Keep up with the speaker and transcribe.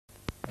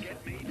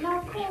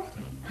Now, of course,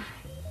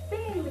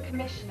 being the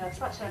commissioner of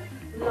such a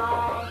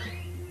large...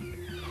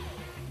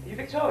 Are you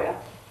Victoria?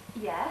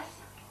 Yes.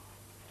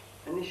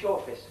 In this your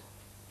office?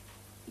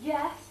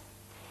 Yes.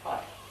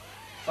 Right.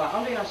 Right,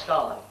 I'm Dino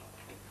Scarlo.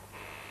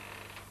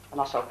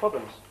 And I solve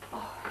problems.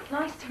 Oh,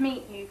 nice to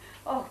meet you.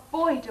 Oh,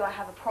 boy, do I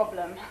have a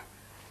problem. You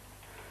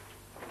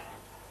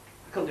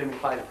couldn't do me a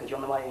favour, could you?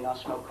 On the way in, I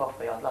smell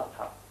coffee. I'd love a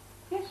cup.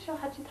 Yes, sure.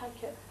 How'd you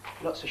take it?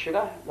 Lots of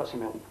sugar, lots of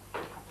milk.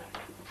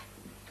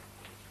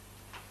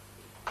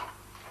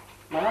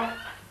 No?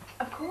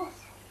 Of course.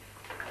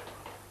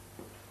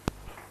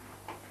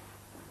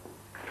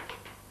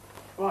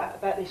 Right,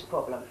 about this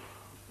problem.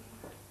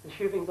 There's a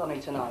few things I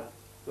need to know.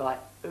 Like,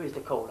 who is the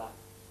caller?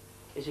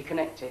 Is he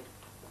connected?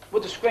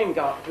 Would the screen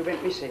go up if we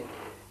went missing?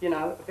 You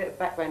know, a bit of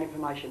background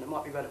information that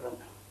might be relevant.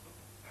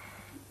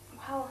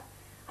 Well,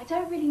 I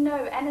don't really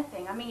know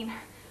anything. I mean,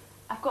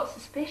 I've got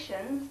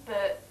suspicions,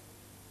 but,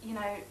 you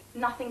know,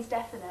 nothing's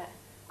definite.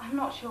 I'm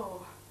not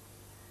sure.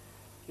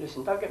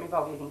 Listen, don't get me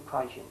involved in an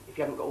equation if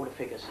you haven't got all the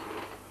figures.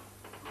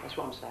 That's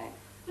what I'm saying.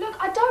 Look,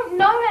 I don't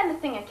know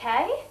anything,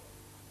 okay?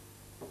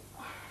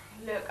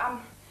 Look,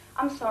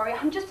 I'm sorry.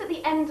 I'm just at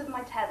the end of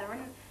my tether,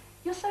 and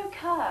you're so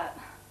curt.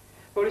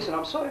 Well, listen,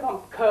 I'm sorry if I'm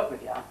curt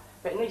with you,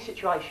 but in these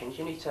situations,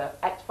 you need to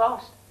act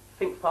fast,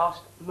 think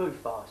fast, move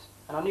fast.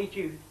 And I need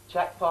you to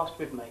act fast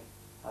with me,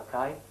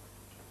 okay?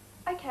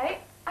 Okay,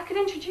 I could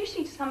introduce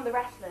you to some of the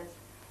wrestlers.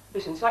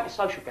 Listen, it's like a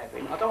social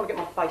gathering. I don't want to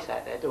get my face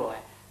out there, do I?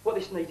 What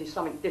this needs is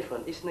something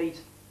different. This needs,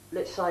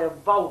 let's say, a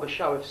vulgar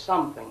show of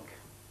something.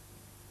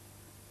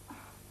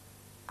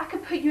 I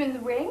could put you in the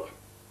ring.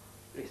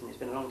 Listen, it's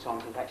been a long time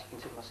since I've actually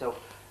considered myself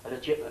a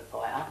legitimate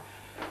fighter.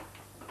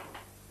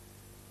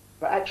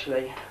 But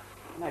actually,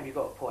 maybe you've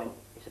got a point.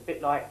 It's a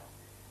bit like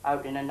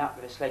opening a nut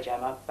with a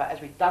sledgehammer, but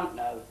as we don't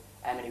know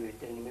how many we're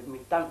dealing with, and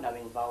we don't know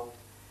involved,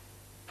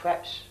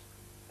 perhaps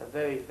a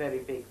very, very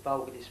big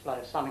vulgar display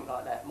of something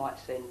like that might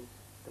send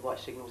the right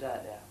signals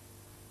out there.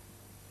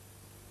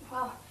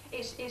 Well,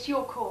 it's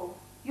your call.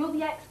 You're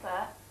the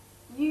expert.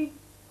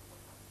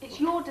 It's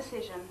your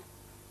decision.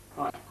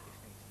 Right.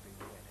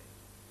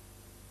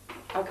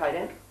 Okay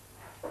then.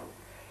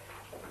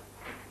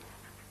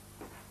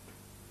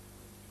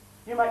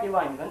 You make the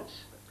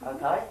arrangements,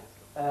 okay?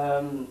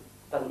 Doesn't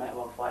matter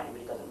what I'm fighting, it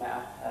really doesn't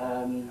matter.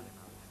 And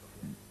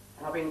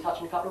I'll be in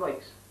touch in a couple of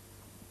weeks.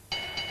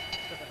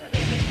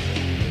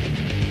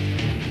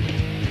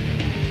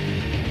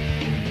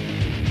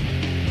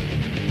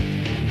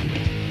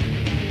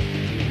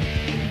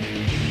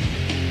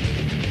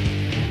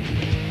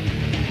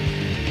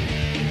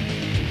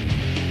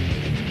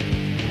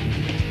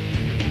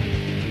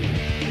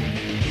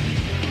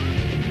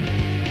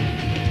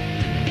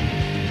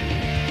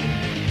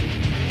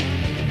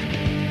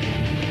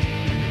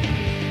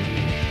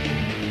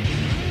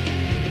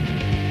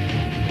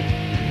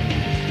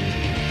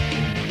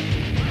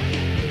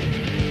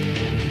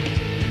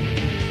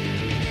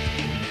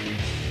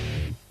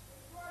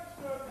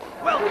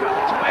 Welcome to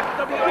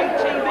FWA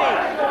TV.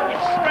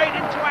 It's straight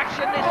into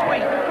action this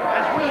week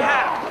as we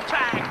have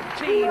tag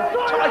team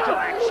title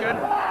action.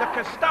 The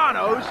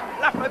Castanos,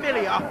 La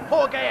Familia,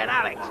 Jorge and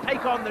Alex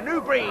take on the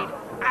new breed,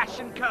 Ash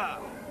and Kerr.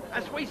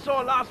 As we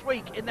saw last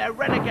week in their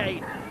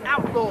Renegade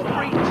Outlaw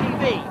Breed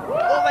TV,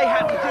 all they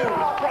had to do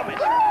was promise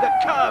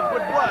that Kerr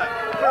would work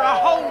for a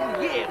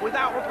whole year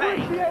without pay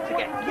to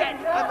get yet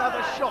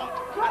another shot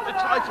at the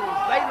titles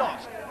they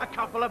lost a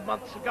couple of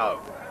months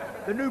ago.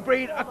 The new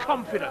breed are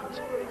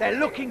confident, they're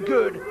looking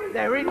good,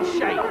 they're in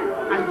shape,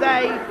 and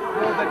they,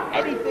 more than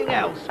anything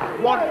else,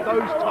 want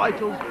those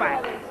titles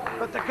back.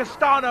 But the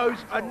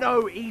Castanos are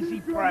no easy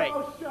prey.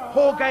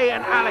 Jorge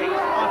and Alex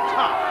are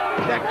tough,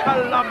 they're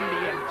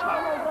Colombian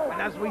tough.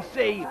 And as we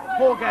see,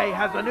 Jorge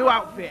has a new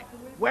outfit,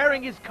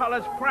 wearing his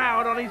colours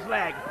proud on his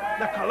leg,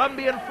 the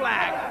Colombian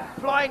flag,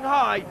 flying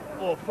high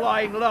or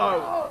flying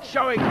low,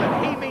 showing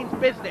that he means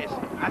business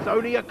as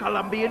only a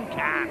Colombian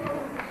can.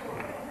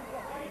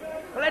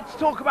 Let's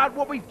talk about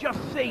what we've just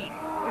seen.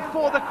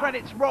 Before the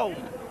credits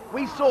rolled,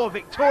 we saw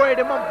Victoria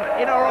de Montfort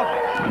in our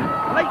office.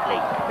 Lately,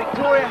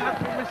 Victoria has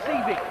been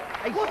receiving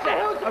a set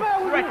of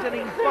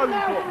threatening phone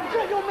calls.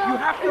 You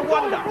have to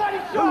wonder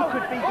who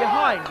could be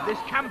behind this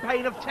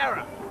campaign of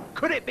terror.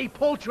 Could it be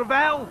Paul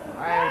Travell?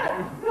 I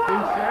don't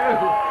think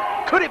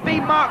so. Could it be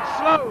Mark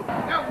Sloan?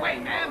 No,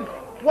 wait, man.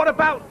 What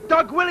about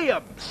Doug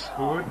Williams?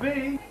 Could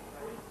be.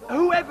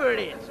 Whoever it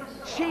is,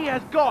 she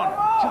has gone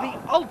to the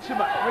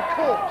ultimate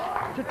recourse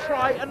to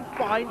try and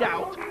find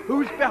out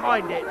who's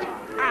behind it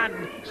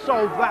and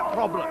solve that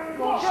problem.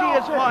 She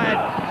has hired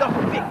the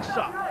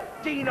fixer,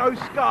 Dino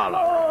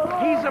Scarlo.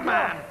 He's a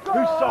man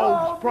who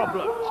solves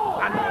problems,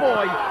 and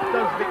boy,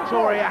 does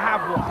Victoria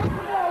have one.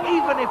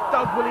 Even if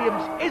Doug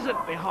Williams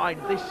isn't behind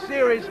this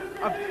series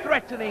of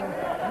threatening,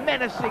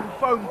 menacing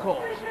phone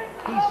calls,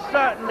 he's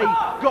certainly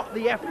got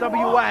the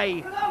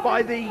FWA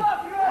by the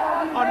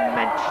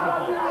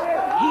unmentionables.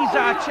 He's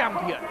our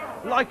champion,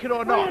 like it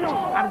or not,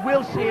 and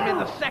we'll see him in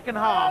the second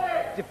half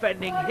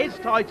defending his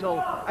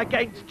title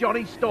against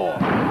Jonny Storm.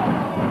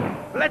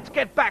 Let's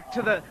get back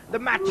to the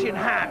match in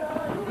hand.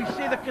 We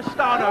see the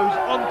Castanos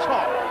on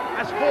top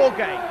as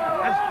Jorge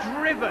has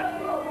driven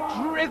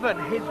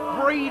his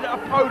breed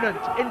opponent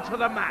into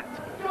the mat,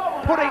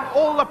 putting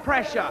all the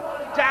pressure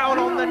down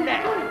on the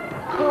neck,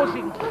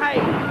 causing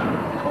pain,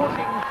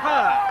 causing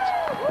hurt.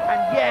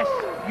 And yes,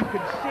 you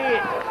can see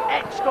it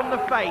etched on the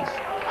face,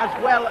 as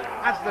well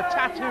as the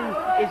tattoo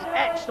is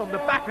etched on the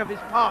back of his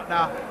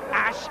partner.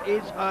 Ash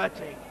is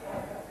hurting.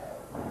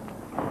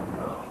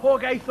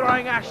 Jorge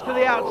throwing Ash to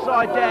the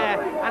outside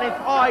there, and if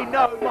I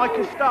know my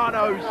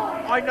Castanos,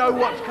 I know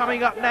what's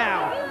coming up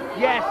now.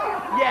 Yes,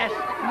 yes,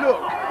 look,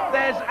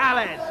 there's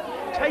Ales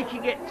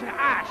taking it to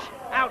Ash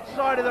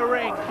outside of the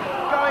ring,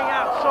 going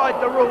outside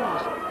the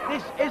rules.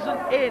 This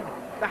isn't in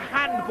the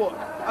handbook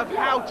of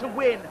how to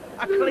win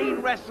a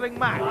clean wrestling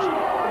match.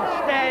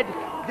 Instead,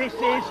 this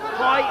is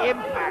high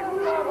impact.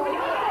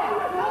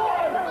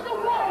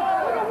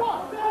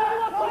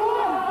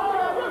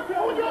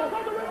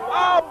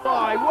 Oh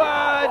my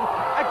word,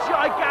 a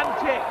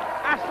gigantic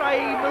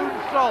acai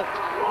moonsault.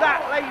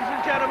 That, ladies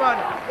and gentlemen,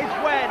 is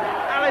when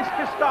Ales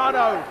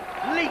Castano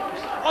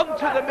leaps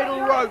onto the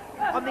middle rope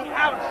on the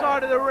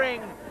outside of the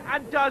ring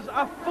and does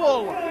a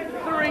full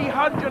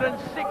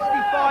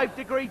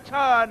 365-degree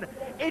turn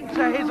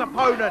into his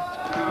opponent,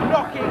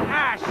 knocking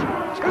Ash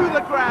to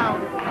the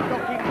ground,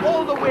 knocking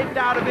all the wind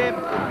out of him.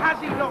 Has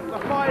he knocked the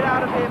fight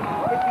out of him?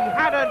 If he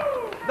hadn't,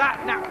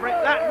 that neck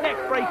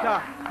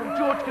breaker from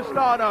George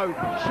Castano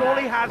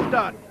surely has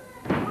done.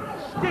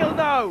 Still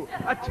no,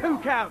 a 2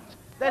 count.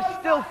 There's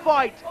still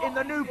fight in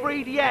the new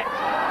breed yet.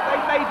 They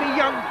may be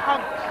young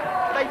punks.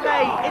 They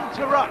may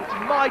interrupt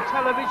my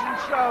television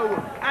show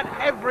at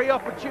every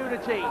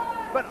opportunity.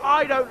 But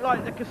I don't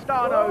like the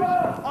Castanos.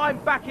 I'm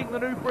backing the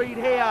new breed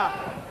here.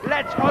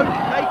 Let's hope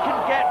they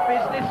can get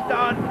business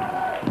done.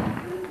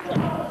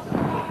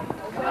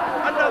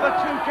 Another 2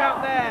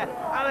 count there.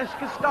 Ales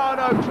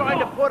Castano trying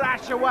to put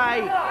Ash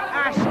away.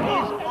 Ash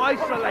is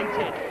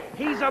isolated.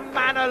 He's a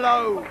man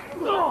alone.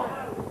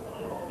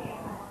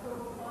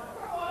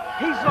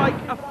 He's like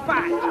a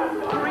fat,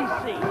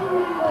 greasy,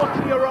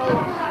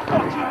 40-year-old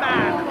spotty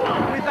man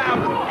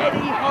without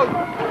any hope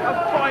of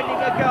finding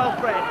a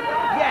girlfriend.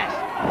 Yes,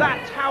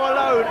 that's how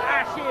alone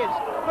Ash is.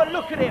 But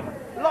look at him.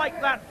 Like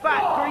that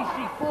fat,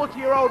 greasy,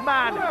 40-year-old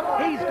man,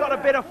 he's got a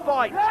bit of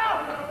fight.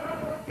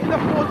 In the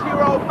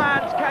 40-year-old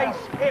man's case,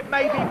 it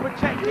may be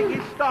protecting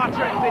his Star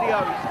Trek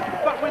videos.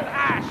 But with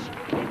Ash,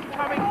 it's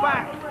coming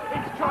back.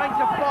 It's trying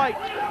to fight.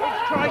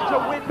 It's trying to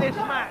win this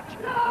match.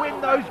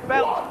 Win those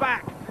belts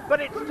back. But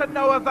it's to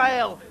no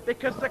avail,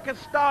 because the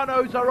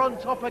Castanos are on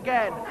top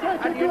again.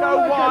 And you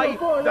know why?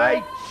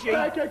 They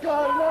cheat.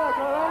 Beautiful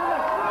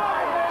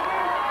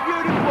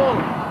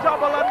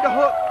double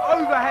underhook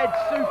overhead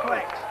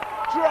suplex,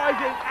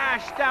 driving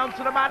Ash down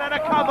to the mat, and a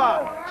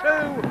cover.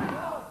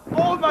 2,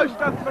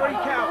 almost a 3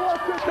 count.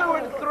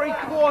 2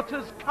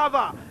 3/4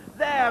 cover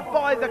there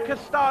by the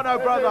Castano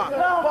brother,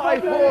 by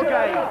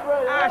Jorge.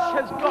 Ash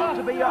has got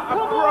to be a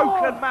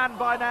broken man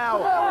by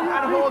now,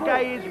 and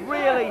Jorge is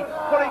really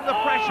putting the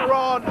pressure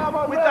on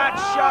with that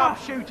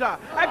sharpshooter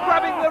and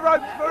grabbing the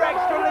ropes for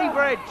extra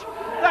leverage.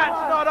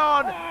 That's not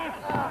on.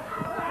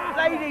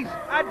 Ladies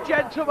and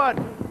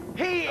gentlemen,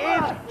 he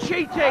is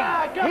cheating.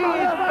 He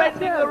is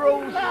bending the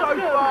rules so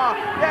far.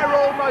 They're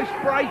almost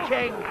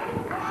breaking.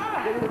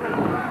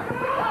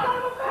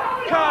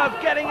 Curve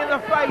getting in the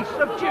face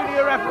of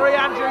junior referee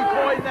Andrew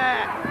Coyne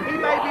there. He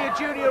may be a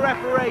junior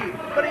referee,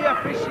 but he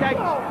officiates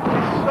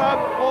with some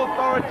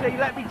authority,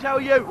 let me tell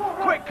you.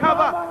 Quick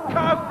cover,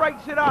 Curve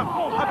breaks it up,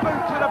 a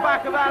boot to the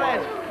back of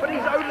Ales, but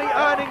he's only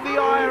earning the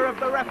ire of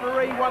the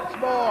referee once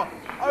more,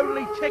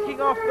 only ticking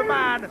off the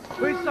man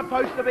who's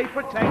supposed to be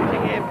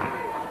protecting him.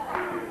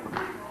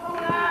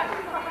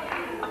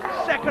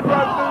 Second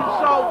rope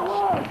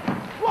moonsaults.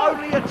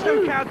 Only a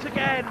 2 count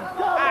again.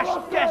 Ash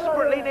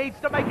desperately needs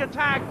to make a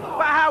tag,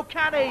 but how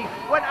can he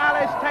when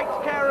Ales takes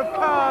care of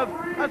Curve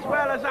as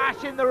well as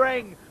Ash in the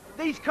ring?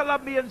 These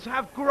Colombians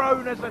have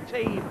grown as a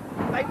team.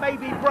 They may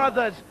be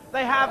brothers.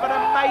 They have an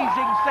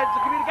amazing sense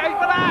of communication,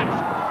 but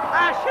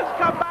Ash has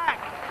come back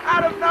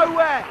out of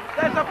nowhere.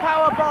 There's a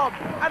power bomb,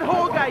 and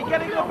Jorge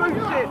getting the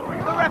boots in.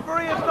 The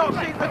referee has not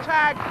seen the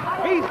tag.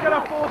 He's going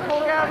to force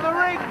Jorge out of the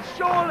ring,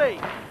 surely.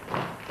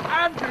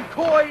 Andrew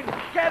Coyne,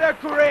 get a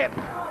grip.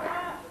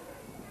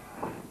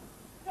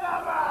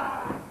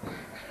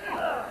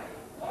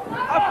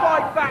 A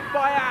fight back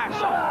by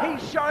Ash.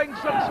 He's showing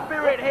some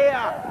spirit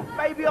here.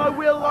 Maybe I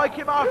will like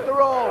him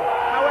after all.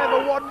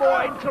 However, one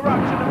more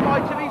interruption of my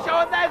TV show,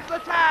 and there's the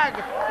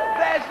tag.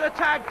 There's the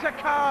tag to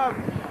Curve.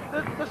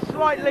 The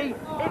slightly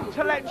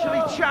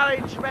intellectually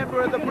challenged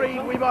member of the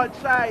breed, we might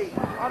say.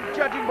 I'm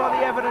judging by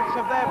the evidence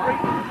of their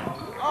breed.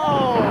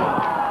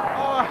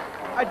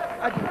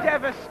 A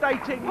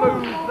devastating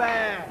move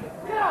there.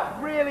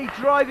 Really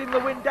driving the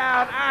wind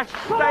down. Ash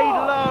stayed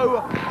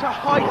low to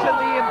heighten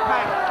the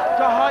impact,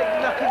 to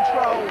heighten the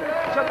control,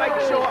 to make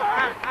sure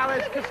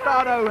Ales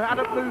Castano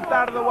hadn't moved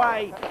out of the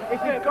way.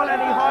 If he'd gone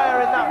any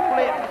higher in that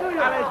flip,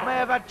 Ales may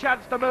have had a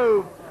chance to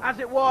move. As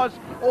it was,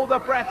 all the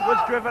breath was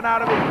driven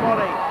out of his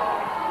body.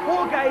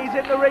 Jorge is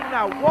in the ring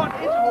now. What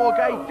is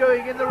Jorge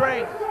doing in the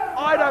ring?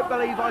 I don't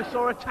believe I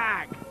saw a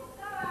tag.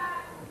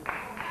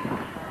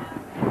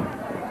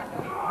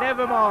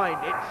 Never mind,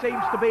 it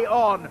seems to be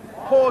on.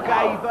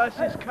 Jorge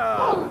versus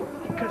Kerr.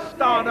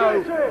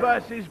 Castano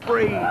versus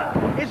Breed.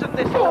 Isn't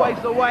this always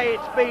the way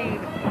it's been?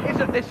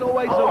 Isn't this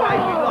always the way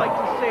we'd like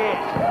to see it?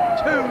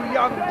 Two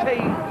young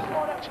teams,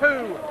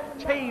 two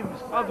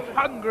teams of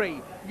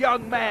hungry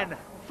young men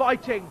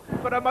fighting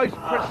for the most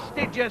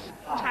prestigious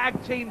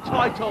tag team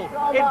title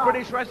in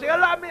British wrestling.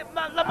 La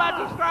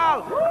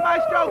Magistral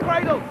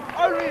Cradle,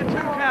 only a 2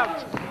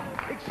 count.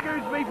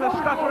 Excuse me for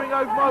stuttering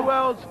over my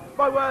words,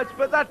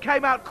 but that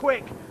came out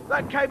quick,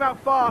 that came out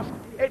fast,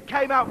 it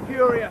came out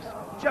furious,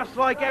 just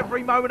like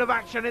every moment of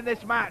action in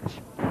this match.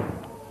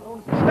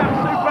 Snap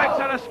suplex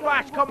and a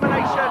splash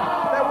combination.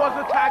 There was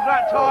a tag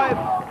that time.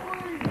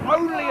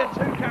 Only a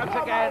 2 count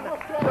again.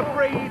 The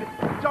Breed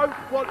don't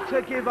want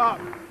to give up.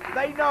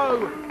 They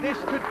know this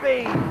could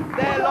be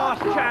their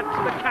last chance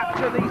to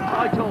capture these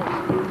titles.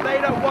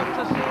 They don't want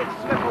to see it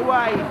slip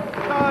away.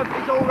 Curve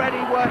is already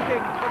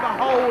working for the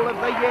whole of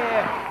the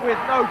year with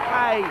no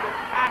pay.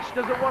 Ash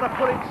doesn't want to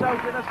put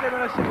himself in a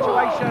similar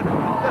situation.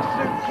 The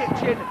soup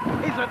kitchen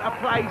isn't a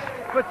place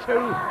for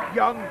 2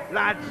 young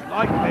lads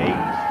like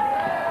these.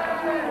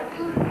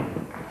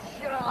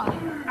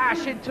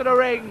 Ash into the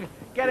ring,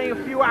 getting a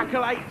few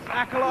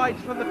accolades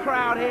from the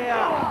crowd here.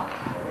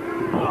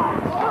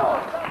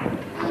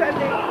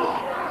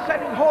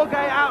 Sending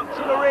Jorge out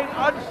to the ring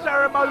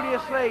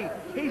unceremoniously.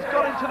 He's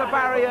gone into the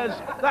barriers.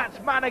 That's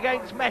man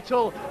against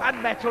metal,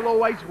 and metal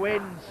always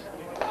wins.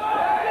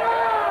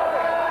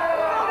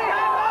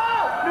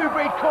 New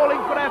Breed calling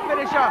for their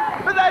finisher,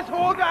 but there's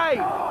Jorge.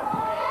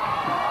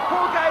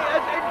 Jorge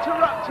has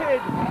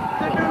interrupted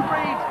the New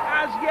Breed's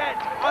as yet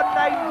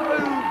unnamed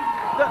move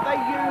that they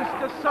used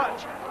to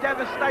such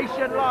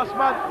devastation last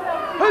month.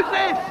 Who's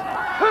this?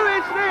 Who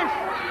is this?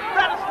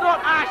 That's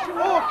not Ash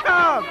or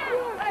Curve.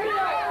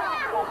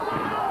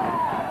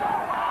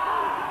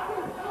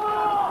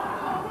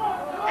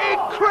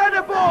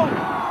 Incredible,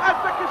 as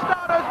the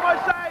Castanos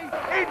might say,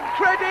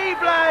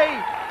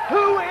 incredible.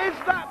 Who is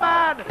that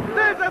man?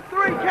 There's a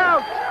 3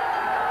 count.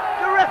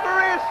 The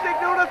referee has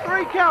signalled a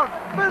 3 count,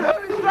 but who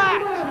is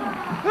that?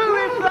 Who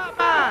is that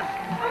man?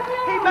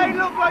 He may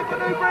look like the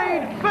New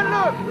Breed, but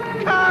look,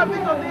 Curve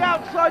is on the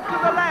outside to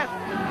the left.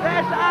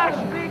 There's Ash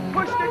being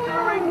pushed into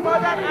the ring by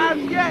that as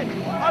yet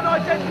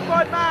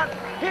unidentified man.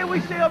 Here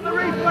we see on the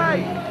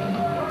replay.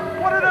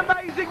 What an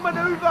amazing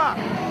manoeuvre.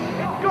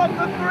 It got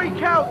the 3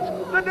 count.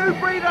 The New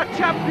Breed are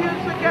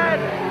champions again.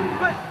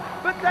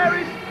 But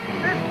there's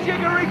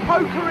jiggery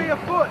pokery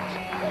afoot.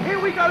 Here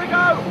we gotta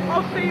go.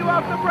 I'll see you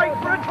after break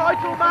for a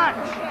title match.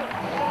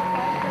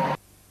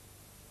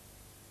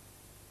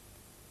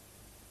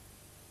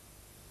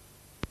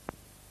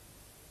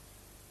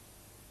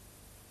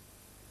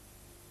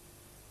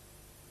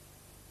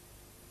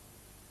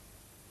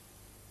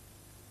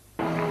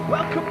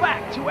 Welcome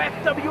back to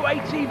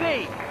FWA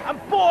TV,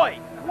 and boy,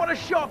 what a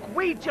shock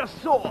we just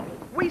saw.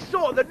 We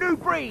saw the New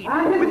Breed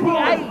with the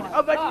aid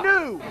of a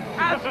new,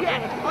 as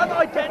yet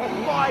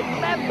unidentified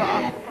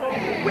member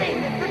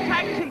win the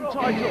tag team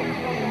title.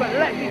 But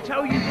let me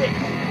tell you this,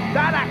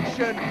 that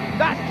action,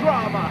 that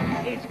drama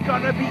is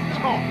gonna be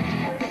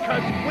topped,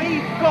 because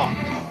we've got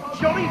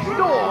Jonny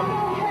Storm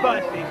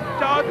versus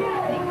Doug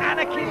the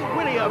Anarchist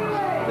Williams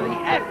for the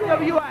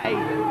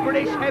FWA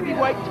British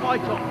Heavyweight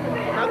title.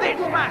 Now this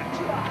match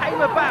came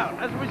about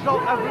as a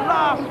result of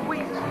last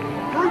week's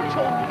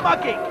brutal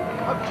mugging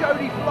of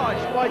Jody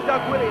Fleisch by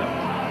Doug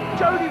Williams.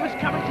 Jody was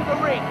coming to the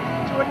ring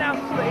to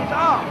announce that his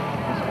arm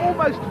was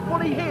almost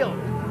fully healed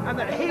and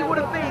that he would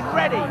have been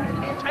ready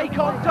to take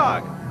on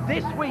Doug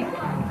this week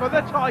for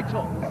the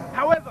title.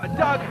 However,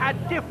 Doug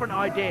had different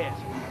ideas.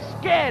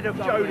 Scared of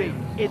Jody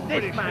in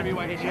this man's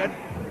opinion,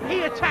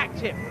 he attacked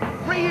him,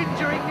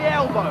 re-injuring the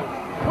elbow,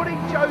 putting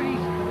Jody's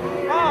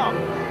arm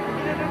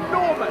in an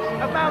enormous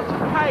amount of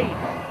pain,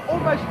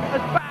 almost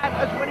as bad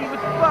as when he was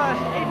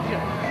first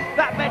injured.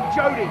 That meant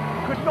Jody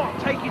could not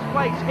take his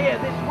place here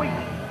this week,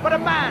 but a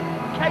man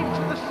came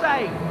to the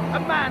save, a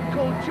man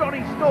called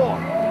Jonny Storm.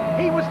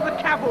 He was the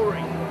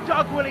cavalry,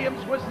 Doug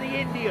Williams was the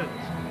Indians.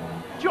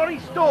 Jonny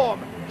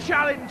Storm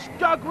challenged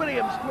Doug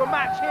Williams to a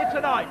match here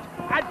tonight,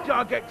 and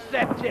Doug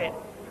accepted.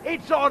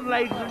 It's on,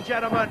 ladies and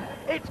gentlemen,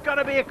 it's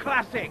gonna be a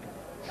classic.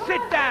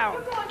 Sit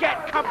down,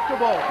 get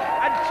comfortable,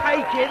 and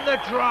take in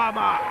the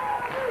drama.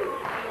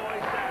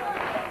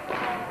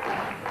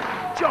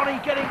 Jonny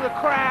getting the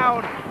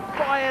crowd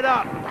fired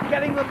up,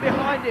 getting them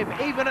behind him,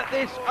 even at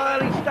this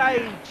early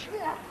stage.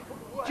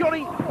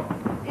 Jonny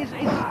is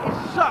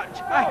such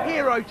a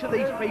hero to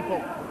these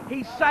people.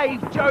 He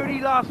saved Jody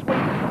last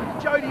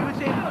week. Jody was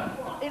in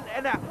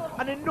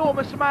an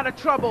enormous amount of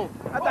trouble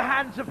at the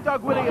hands of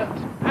Doug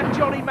Williams, and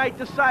Jonny made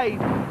the save.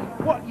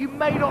 What you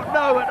may not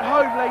know at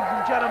home, ladies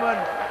and gentlemen,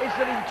 is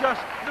that in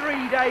just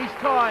 3 days'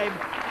 time,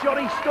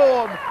 Jonny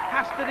Storm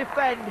has to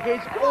defend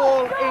his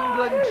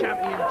All-England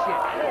Championship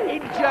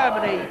in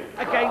Germany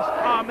against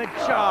Ahmed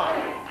Shah.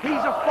 He's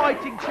a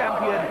fighting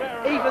champion,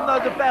 even though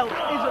the belt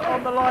isn't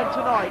on the line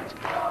tonight.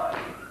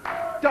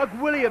 Doug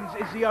Williams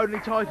is the only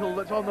title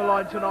that's on the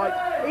line tonight.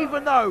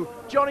 Even though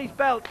Jonny's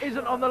belt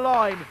isn't on the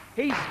line,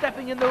 he's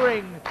stepping in the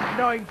ring,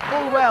 knowing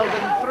full well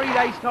that in 3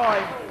 days'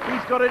 time,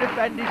 he's got to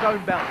defend his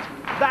own belt.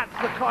 That's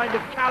the kind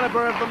of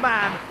calibre of the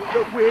man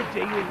that we're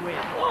dealing with.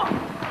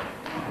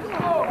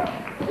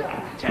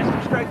 Test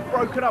of strength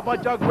broken up by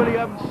Doug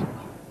Williams.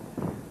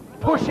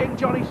 Pushing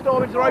Jonny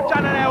Storm into the ropes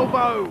and an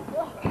elbow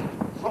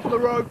off the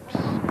ropes.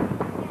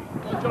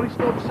 Jonny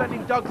Storm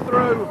sending Doug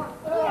through.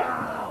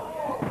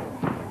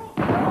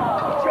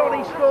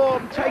 Jonny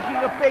Storm taking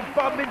a big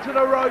bump into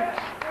the ropes,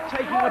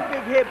 taking a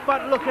big hit,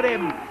 but look at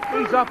him.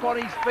 He's up on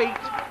his feet.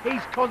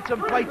 He's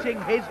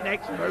contemplating his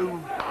next move.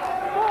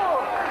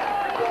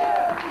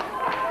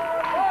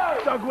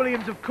 Doug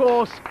Williams, of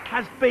course,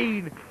 has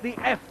been the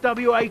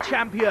FWA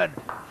champion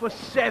for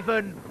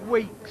 7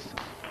 weeks.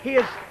 He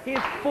has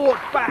fought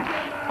back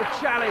the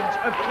challenge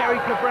of Kerry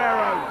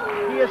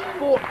Cabrero. He has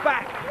fought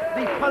back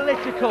the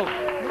political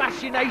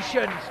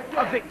machinations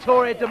of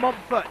Victoria de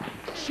Montfort.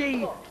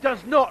 She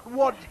does not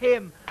want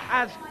him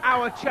as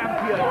our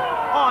champion.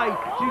 I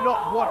do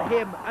not want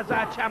him as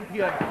our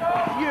champion.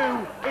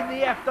 You in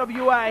the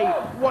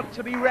FWA want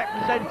to be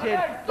represented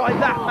by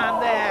that man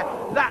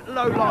there, that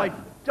lowlife,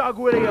 Doug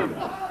Williams.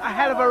 A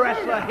hell of a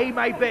wrestler he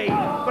may be,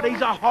 but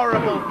he's a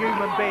horrible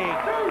human being.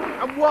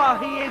 And while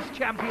he is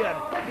champion,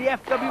 the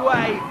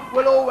FWA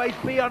will always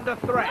be under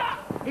threat.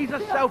 He's a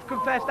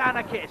self-confessed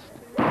anarchist.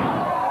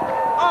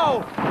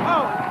 Oh,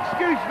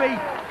 excuse me.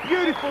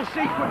 Beautiful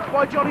sequence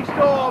by Jonny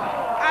Storm.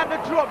 And a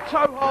drop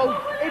toe hold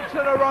into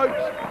the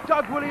ropes.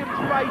 Doug Williams'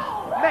 face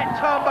met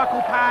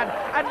turnbuckle pad,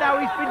 and now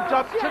he's been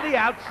dumped to the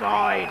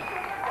outside.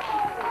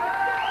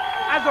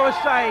 As I was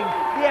saying,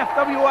 the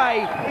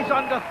FWA is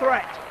under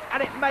threat,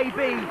 and it may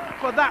be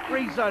for that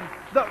reason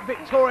that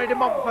Victoria de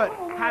Montfort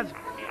has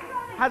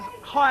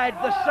hired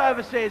the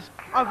services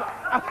of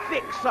a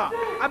fixer,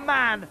 a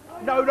man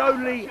known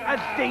only as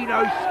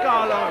Dino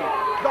Scarlo.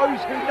 Those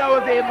who know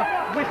of him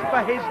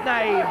whisper his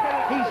name.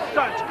 He's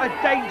such a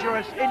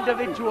dangerous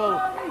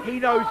individual. He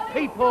knows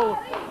people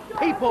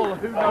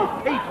who know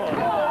people.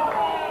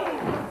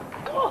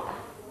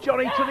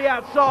 Jonny to the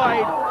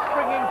outside,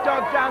 bringing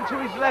Doug down to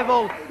his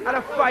level, and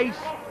a face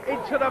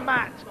into the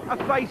mat, a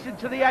face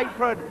into the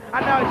apron,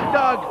 and now it's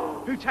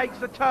Doug who takes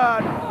the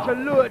turn to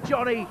lure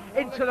Jonny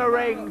into the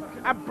ring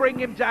and bring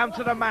him down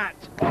to the mat.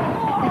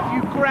 If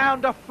you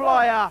ground a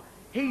flyer,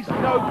 he's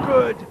no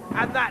good,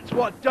 and that's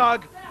what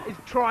Doug is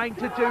trying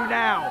to do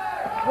now.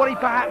 What he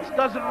perhaps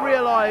doesn't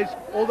realise,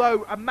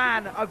 although a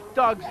man of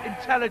Doug's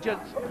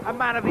intelligence, a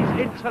man of his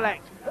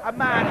intellect, a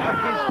man of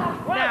his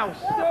nous,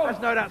 has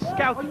no doubt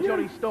scouted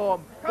Jonny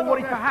Storm, but what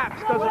he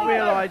perhaps doesn't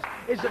realise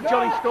is that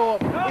Jonny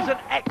Storm is an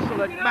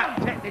excellent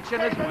mat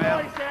technician as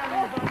well.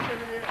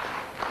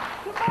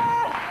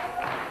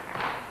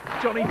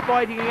 Jonny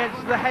fighting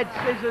against the head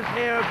scissors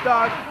here of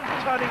Doug,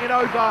 turning it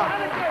over.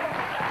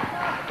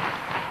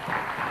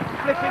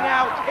 Flipping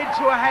out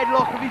into a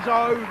headlock of his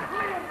own.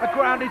 A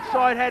grounded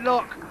side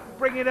headlock,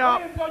 bringing it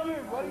up,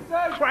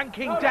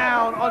 cranking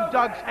down on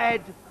Doug's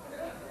head.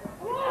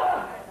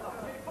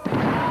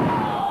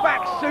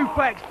 Back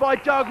suplex by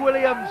Doug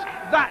Williams.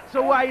 That's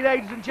a way,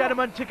 ladies and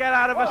gentlemen, to get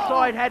out of a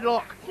side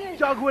headlock.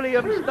 Doug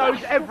Williams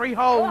knows every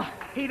hold.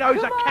 He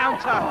knows a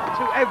counter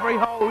to every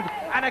hold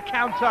and a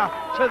counter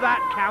to that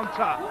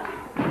counter.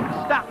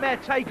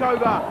 Snapmare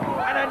takeover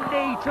and a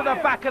knee to the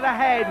back of the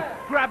head,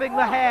 grabbing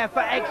the hair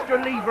for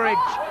extra leverage.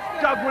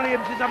 Doug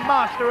Williams is a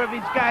master of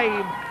his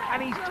game,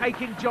 and he's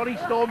taking Jonny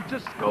Storm to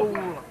school.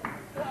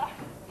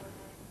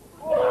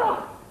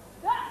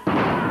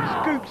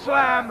 Scoop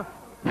slam,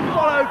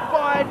 followed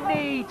by a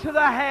knee to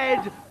the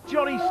head.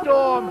 Jonny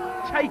Storm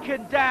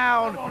taken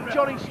down.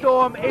 Jonny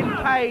Storm in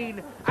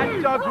pain,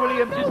 and Doug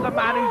Williams is the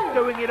man who's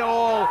doing it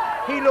all.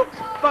 He looks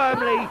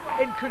firmly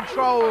in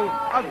control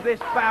of this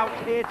bout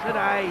here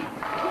today.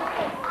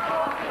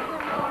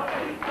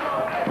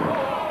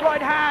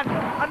 Right hand,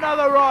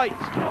 another right,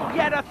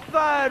 yet a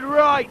third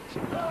right.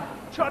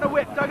 Trying to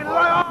whip Doug in the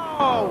right.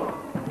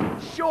 Oh!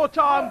 Short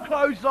arm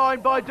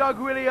clothesline by Doug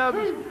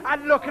Williams,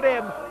 and look at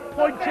him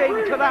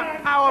pointing to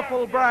that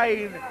powerful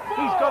brain.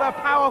 He's got a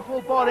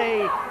powerful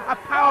body, a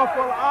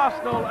powerful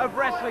arsenal of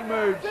wrestling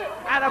moves,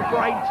 and a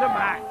brain to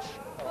match.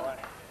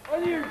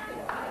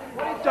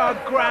 Doug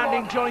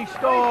grounding Jonny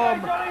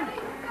Storm.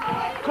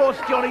 Of course,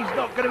 Jonny's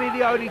not going to be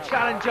the only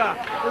challenger.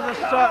 There's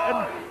a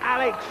certain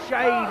Alex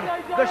Shane,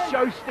 the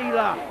show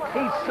stealer.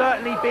 He's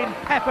certainly been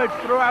peppered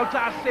throughout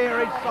our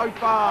series so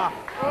far.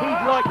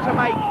 He'd like to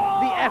make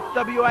the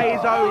FWA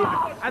his own,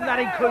 and that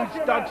includes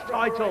Doug's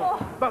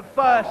title. But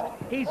first,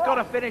 he's got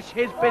to finish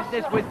his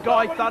business with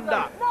Guy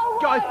Thunder.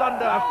 Guy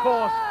Thunder, of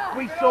course,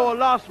 we saw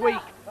last week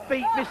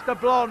beat Mr.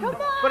 Blonde,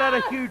 but at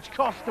a huge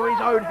cost to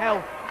his own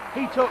health.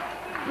 He took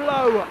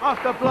blow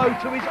after blow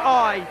to his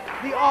eye,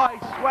 the eye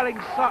swelling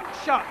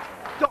shut.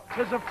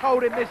 doctors have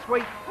told him this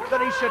week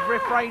that he should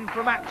refrain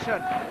from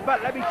action.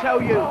 But let me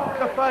tell you,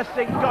 the first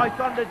thing Guy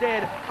Thunder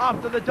did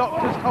after the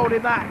doctors told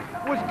him that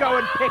was go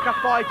and pick a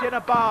fight in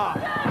a bar.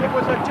 It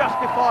was a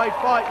justified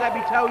fight, let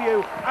me tell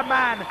you. A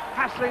man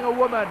hassling a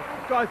woman.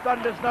 Guy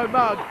Thunder's no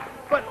mug.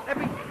 But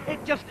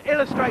it just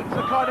illustrates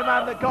the kind of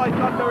man that Guy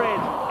Thunder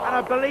is. And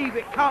I believe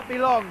it can't be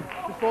long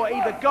before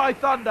either Guy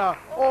Thunder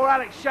or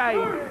Alex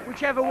Shane,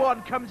 whichever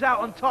one comes out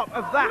on top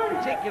of that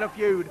particular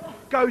feud,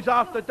 goes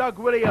after Doug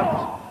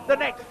Williams. The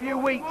next few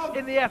weeks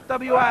in the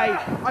FWA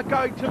are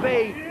going to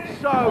be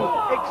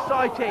so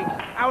exciting.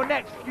 Our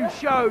next few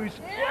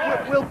shows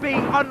will be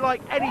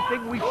unlike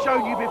anything we've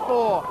shown you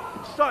before.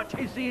 Such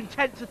is the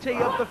intensity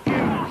of the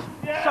feuds.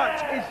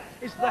 Such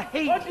is the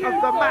heat of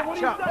the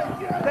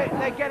matchups.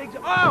 They're getting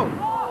to... Oh!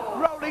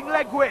 Rolling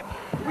leg whip.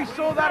 We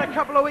saw that a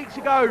couple of weeks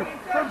ago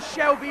from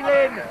Shelby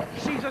Lynn.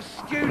 She's a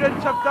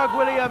student of Doug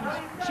Williams.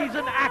 She's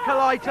an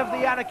acolyte of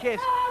the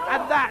Anarchist.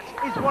 And that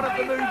is one of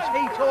the moves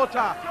he taught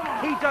her.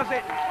 He does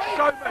it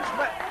so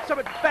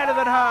much better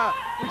than her,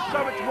 with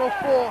so much more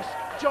force.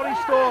 Jonny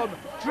Storm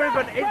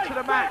driven into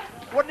the mat.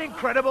 What an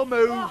incredible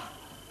move.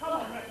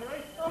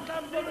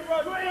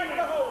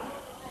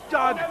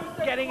 Doug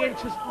getting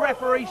into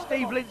referee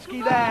Steve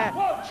Linsky there,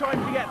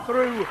 trying to get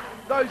through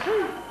those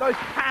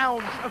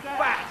pounds of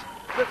fat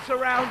that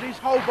surround his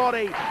whole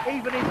body,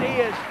 even his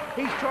ears.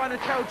 He's trying to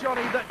tell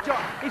Jonny that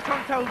he's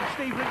trying to tell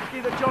Steve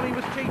Linsky that Jonny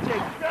was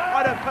cheating.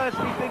 I don't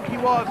personally think he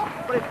was,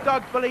 but if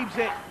Doug believes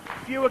it,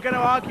 few are going to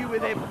argue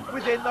with him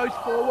within those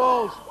four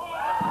walls.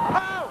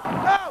 Oh!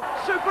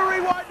 Super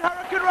Rewind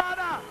Hurricane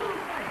Rana!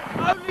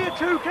 Only a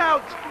 2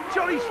 count.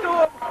 Jonny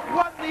Storm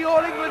won the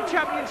All England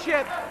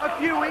Championship a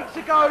few weeks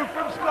ago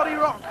from Scotty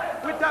Rock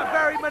with that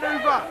very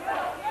manoeuvre.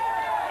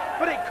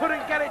 But it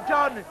couldn't get it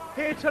done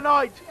here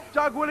tonight.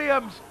 Doug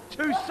Williams,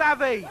 too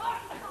savvy.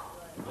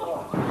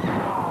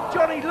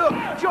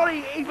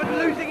 Jonny even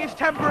losing his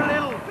temper a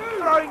little,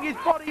 throwing his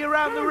body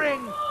around the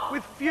ring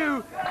with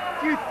few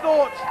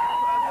thoughts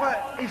for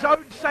his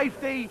own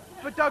safety,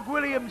 for Doug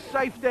Williams'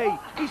 safety.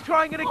 He's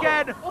trying it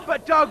again,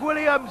 but Doug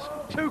Williams,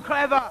 too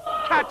clever,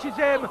 catches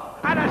him,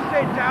 and a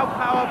sit-down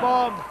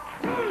powerbomb.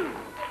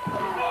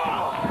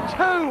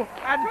 2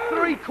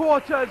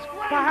 3/4,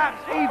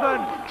 perhaps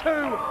even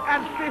 2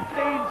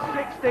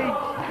 15/16.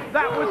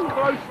 That was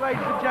close,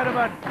 ladies and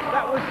gentlemen.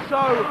 That was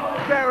so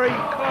very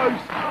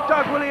close.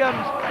 Doug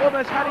Williams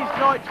almost had his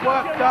night's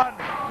work done.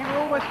 He was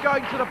almost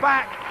going to the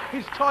back,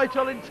 his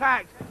title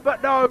intact.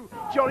 But no,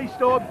 Jonny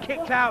Storm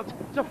kicked out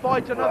to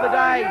fight another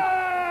day.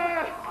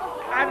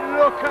 And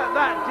look at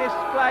that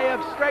display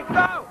of strength.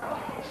 No!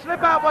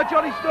 Slip out by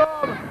Jonny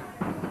Storm.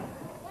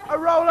 A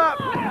roll up.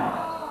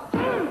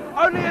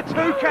 Only a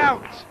 2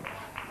 count.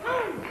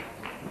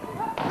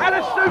 And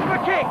a super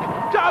kick.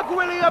 Doug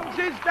Williams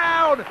is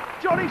down.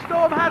 Jonny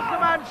Storm has the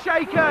man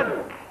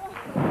shaken.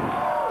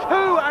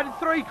 2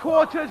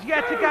 3/4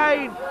 yet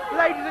again.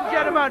 Ladies and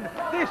gentlemen,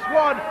 this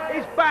one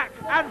is back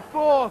and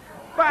forth.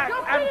 Back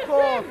and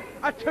forth.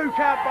 A 2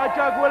 count by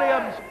Doug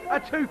Williams. A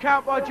 2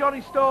 count by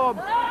Jonny Storm.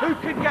 Who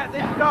can get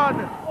this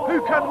done?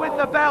 Who can win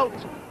the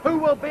belt? Who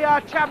will be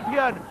our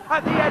champion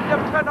at the end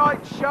of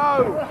tonight's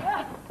show?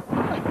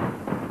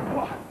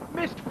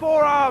 Missed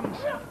forearms.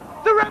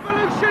 The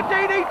Revolution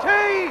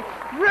DDT!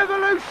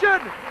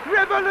 Revolution!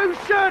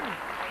 Revolution!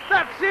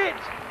 That's it!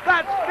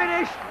 That's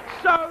finished!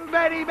 So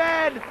many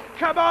men!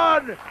 Come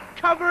on!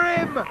 Cover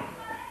him!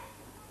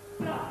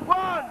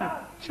 1,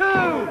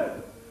 2...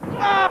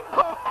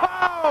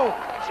 Oh!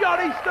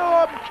 Jonny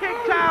Storm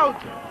kicked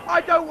out!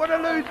 I don't want to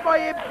lose my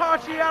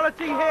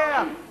impartiality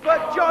here,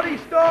 but Jonny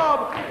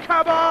Storm,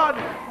 come on!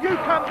 You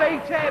can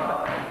beat him!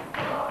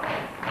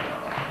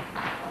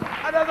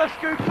 Another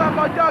scoop slam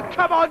by Doug.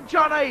 Come on,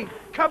 Jonny!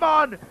 Come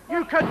on!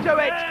 You can do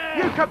it!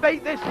 You can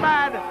beat this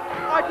man!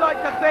 I'd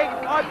like to think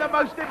I'm the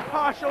most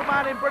impartial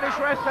man in British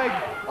wrestling.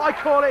 I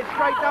call it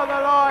straight down the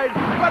line.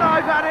 But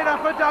I've had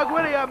enough of Doug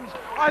Williams.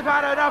 I've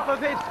had enough of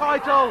his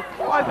title.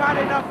 I've had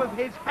enough of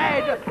his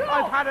head.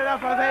 I've had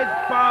enough of his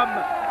bum.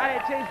 And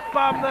it's his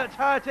bum that's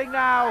hurting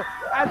now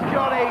as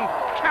Jonny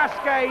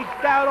cascades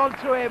down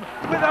onto him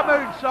with a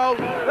moonsault.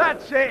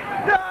 That's it.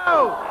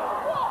 No!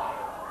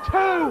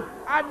 2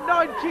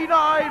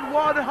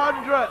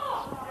 99/100.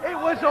 It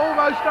was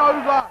almost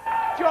over.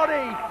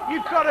 Jonny,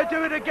 you've got to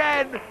do it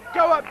again.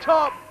 Go up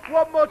top.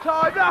 One more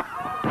time. No!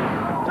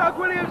 Doug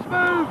Williams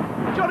move.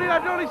 Jonny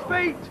landed on his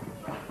feet.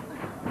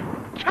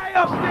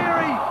 Chaos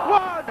Theory.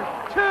 1,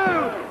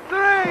 2,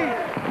 3.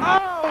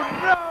 Oh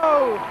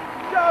no!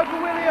 Doug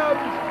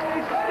Williams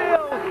is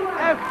still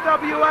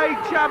FWA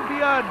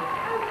champion.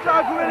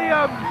 Doug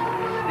Williams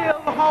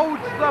still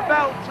holds the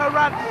belt to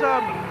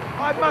ransom.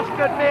 I must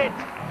admit,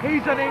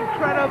 he's an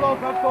incredible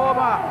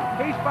performer.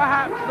 He's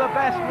perhaps the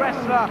best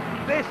wrestler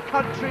this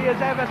country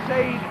has ever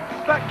seen.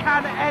 But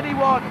can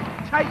anyone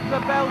take the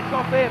belt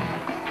off him?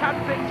 Can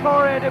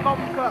Victoria de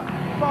Montfort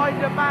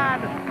find a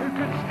man who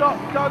can stop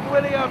Doug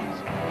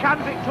Williams? Can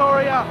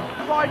Victoria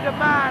find a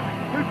man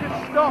who can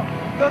stop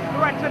the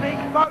threatening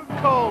phone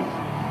calls?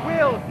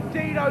 Will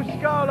Dino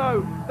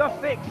Scarlo, the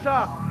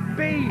Fixer,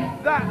 be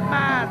that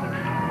man?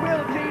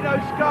 Will Dino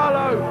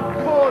Scarlo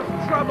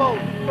cause trouble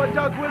for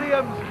Doug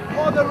Williams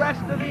or the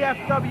rest of the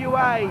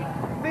FWA?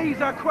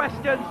 These are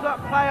questions that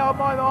play on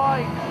my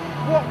mind.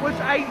 What was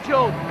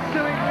Angel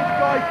doing with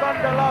Guy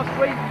Thunder last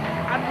week?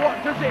 And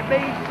what does it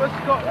mean for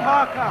Scott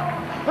Parker?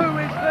 Who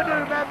is the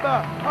new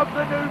member of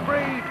the new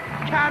breed?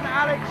 Can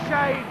Alex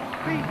Shane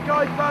beat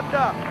Guy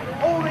Thunder?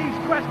 All these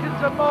questions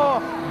and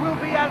more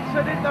will be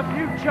answered in the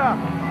future.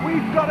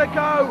 We've got to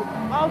go.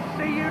 I'll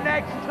see you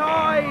next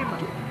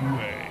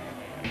time.